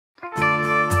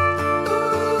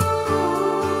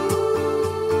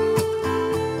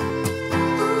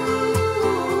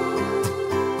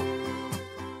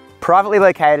Privately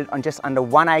located on just under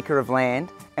 1 acre of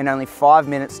land and only 5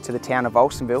 minutes to the town of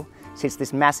Alstonville sits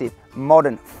this massive,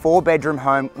 modern 4-bedroom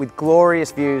home with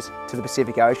glorious views to the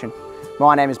Pacific Ocean.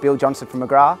 My name is Bill Johnson from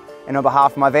McGrath, and on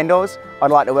behalf of my vendors,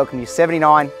 I'd like to welcome you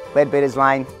 79 Leadbeatters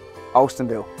Lane,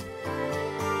 Alstonville.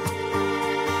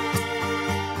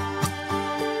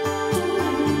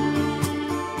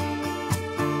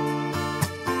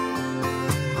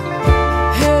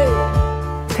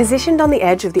 Positioned on the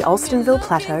edge of the Alstonville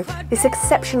Plateau, this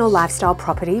exceptional lifestyle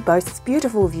property boasts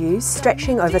beautiful views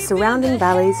stretching over surrounding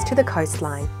valleys to the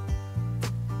coastline.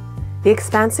 The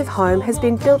expansive home has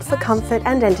been built for comfort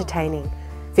and entertaining,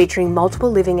 featuring multiple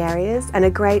living areas and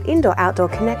a great indoor-outdoor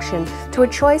connection to a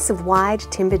choice of wide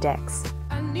timber decks.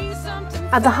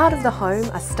 At the heart of the home,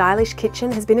 a stylish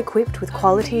kitchen has been equipped with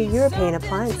quality European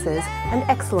appliances and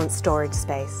excellent storage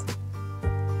space.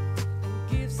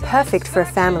 Perfect for a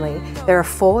family, there are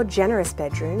 4 generous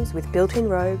bedrooms with built-in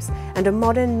robes and a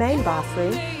modern main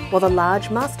bathroom, while the large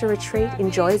master retreat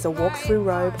enjoys a walk-through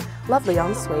robe, lovely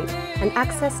ensuite, and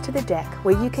access to the deck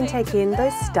where you can take in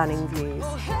those stunning views.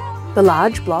 The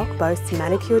large block boasts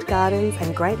manicured gardens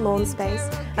and great lawn space,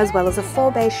 as well as a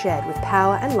 4-bay shed with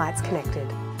power and lights connected.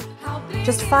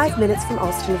 Just 5 minutes from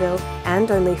Alstonville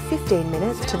and only 15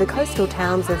 minutes to the coastal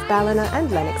towns of Ballina and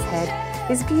Lennox Head,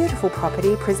 this beautiful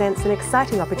property presents an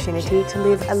exciting opportunity to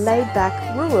live a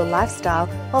laid-back, rural lifestyle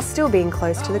while still being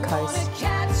close to the coast.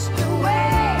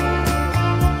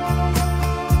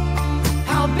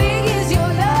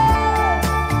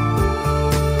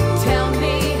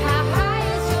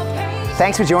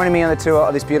 Thanks for joining me on the tour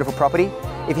of this beautiful property.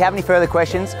 If you have any further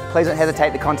questions, please don't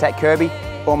hesitate to contact Kirby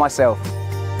or myself.